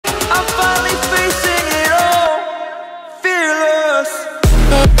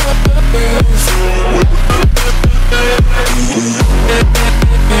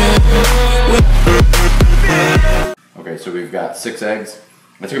we've got 6 eggs.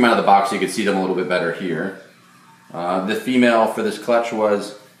 I took them out of the box so you could see them a little bit better here. The female for this clutch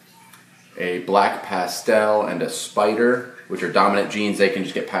was a black pastel and a spider, which are dominant genes. They can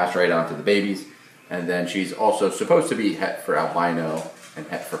just get passed right on to the babies. And then she's also supposed to be het for albino and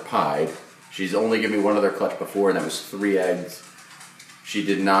het for pied. She's only given me one other clutch before, and that was 3 eggs. She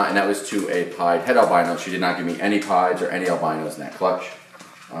did not, and that was to a pied het albino. She did not give me any pieds or any albinos in that clutch.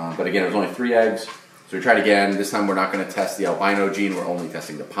 But again, it was only 3 eggs. So we tried again. This time we're not going to test the albino gene. We're only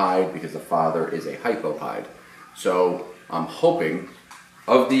testing the pied because the father is a hypopied. So I'm hoping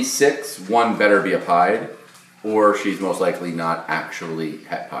of these 6, 1 better be a pied, or she's most likely not actually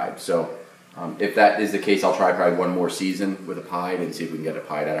het pied. So if that is the case, I'll try probably 1 more season with a pied and see if we can get a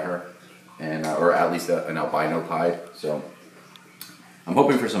pied out of her, and or at least an albino pied. So I'm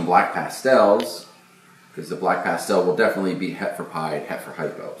hoping for some black pastels, because the black pastel will definitely be het for pied, het for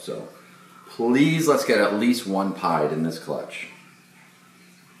hypo. So please, let's get at least 1 pied in this clutch.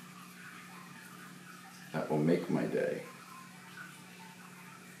 That will make my day.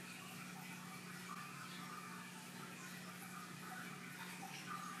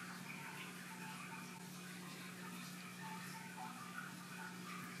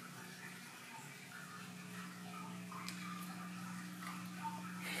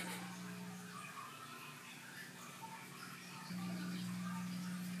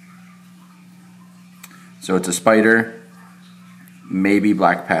 So it's a spider, maybe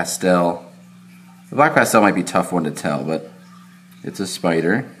black pastel. The black pastel might be a tough one to tell, but it's a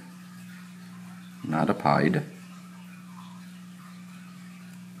spider, not a pied.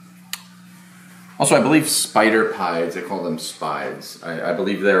 Also, I believe spider pieds, they call them spides. I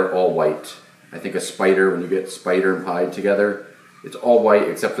believe they're all white. I think a spider, when you get spider and pied together, it's all white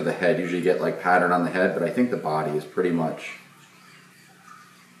except for the head. Usually you get like pattern on the head, but I think the body is pretty much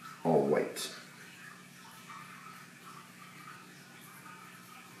all white.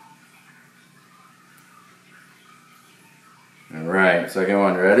 Alright, second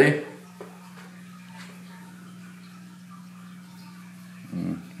one, ready?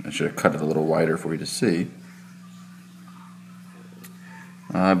 I should have cut it a little wider for you to see.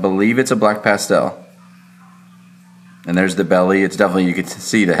 I believe it's a black pastel. And there's the belly. It's definitely, you can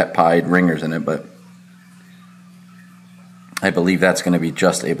see the het pied ringers in it, but I believe that's going to be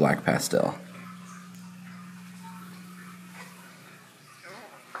just a black pastel.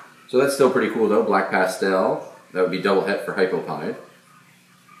 So that's still pretty cool though, black pastel. That would be double het for hypopied.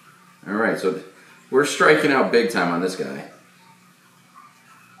 Alright, so we're striking out big time on this guy.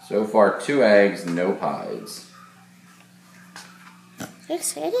 So far, 2 eggs, no pieds. You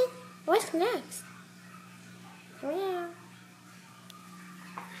excited? What's next? Yeah.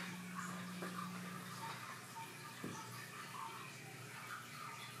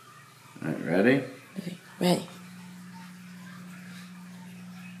 Alright, ready? Ready.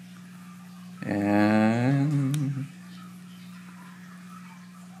 And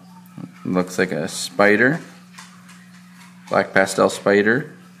looks like a spider. Black pastel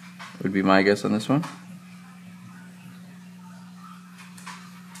spider would be my guess on this one.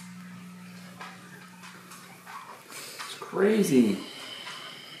 It's crazy.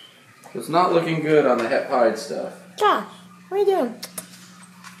 It's not looking good on the het pied stuff. Josh, what are you doing?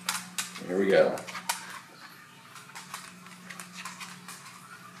 Here we go.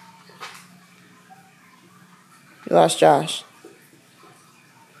 You lost Josh.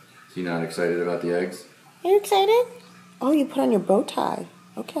 Is he not excited about the eggs? Are you excited? Oh, you put on your bow tie.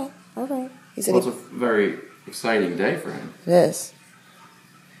 Okay, all right. He said Well, it's a very exciting day for him. it is.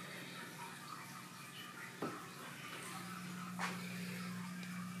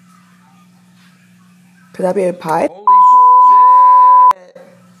 Could that be a pie? Holy shit!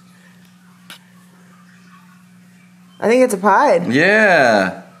 I think it's a pie.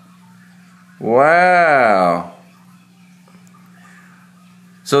 Yeah. Wow.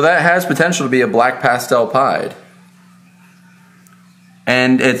 So that has potential to be a black pastel pied.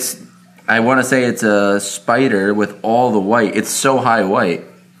 And it's, I want to say it's a spider with all the white. It's so high white.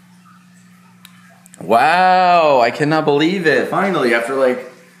 Wow, I cannot believe it. Finally, after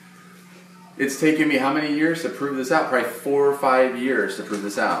like, it's taken me how many years to prove this out? Probably 4 or 5 years to prove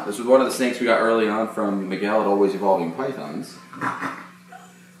this out. This was one of the snakes we got early on from Miguel at Always Evolving Pythons.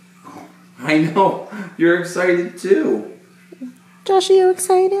 I know, you're excited too. Josh, are you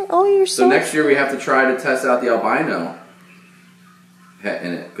excited? Oh, you're so So next year we have to try to test out the albino het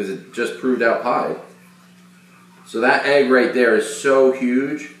in it, because it just proved out pied. So that egg right there is so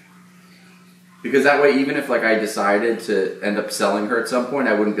huge, because that way, even if like I decided to end up selling her at some point,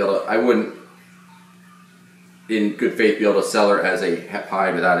 I wouldn't in good faith be able to sell her as a het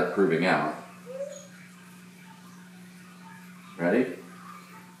pied without it proving out. Ready?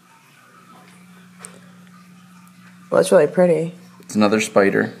 Well, it's really pretty. It's another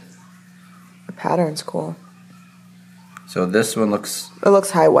spider. The pattern's cool. So this one looks... It looks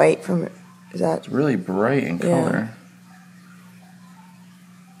high white from... Is that... It's really bright in Yeah. color.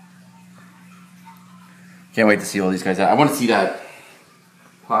 Can't wait to see all these guys out. I want to see that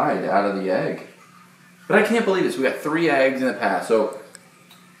pied out of the egg. But I can't believe this. We got 3 eggs in the past. So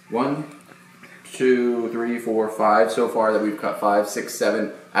 1, 2, 3, 4, 5 so far that we've cut. 5, 6,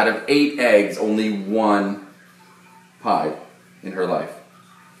 7. Out of 8 eggs, only 1 pied in her life.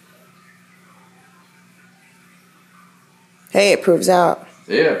 Hey, it proves out.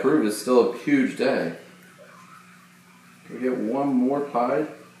 Yeah, approved. It's still a huge day. Can we get 1 more pied,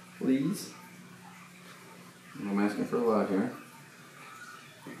 please? I'm asking for a lot here.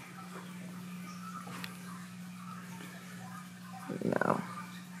 No.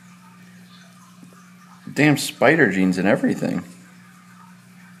 Damn spider genes and everything.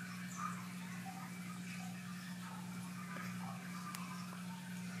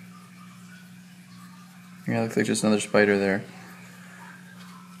 Yeah, looks like just another spider there.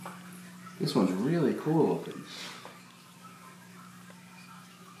 This one's really cool looking.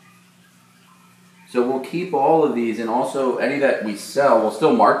 So we'll keep all of these, and also any that we sell, we'll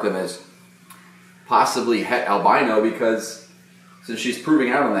still mark them as possibly het albino, because since she's proving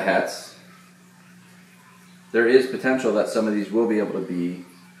out on the hets, there is potential that some of these will be able to be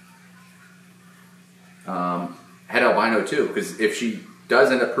het albino too, because if she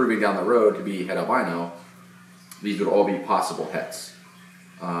does end up proving down the road to be het albino, these would all be possible hets.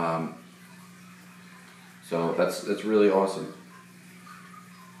 So that's really awesome.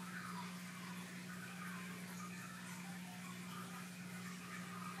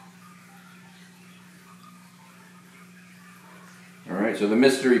 Alright, so the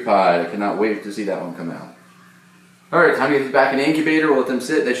mystery pie. I cannot wait to see that one come out. Alright, time to get these back in the incubator. We'll let them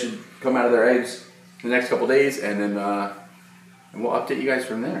sit. They should come out of their eggs in the next couple days, and then and we'll update you guys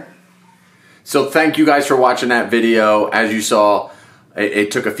from there. So thank you guys for watching that video. As you saw,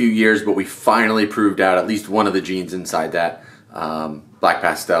 it took a few years, but we finally proved out at least one of the genes inside that black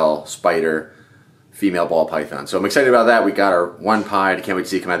pastel spider female ball python. So I'm excited about that. We got our 1 pied. I can't wait to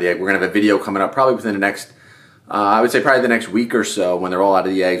see it come out of the egg. We're going to have a video coming up probably within the next, I would say probably the next week or so. When they're all out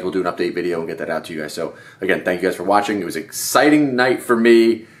of the eggs, we'll do an update video and get that out to you guys. So again, thank you guys for watching. It was an exciting night for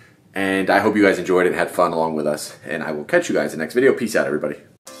me, and I hope you guys enjoyed it and had fun along with us. And I will catch you guys in the next video. Peace out, everybody.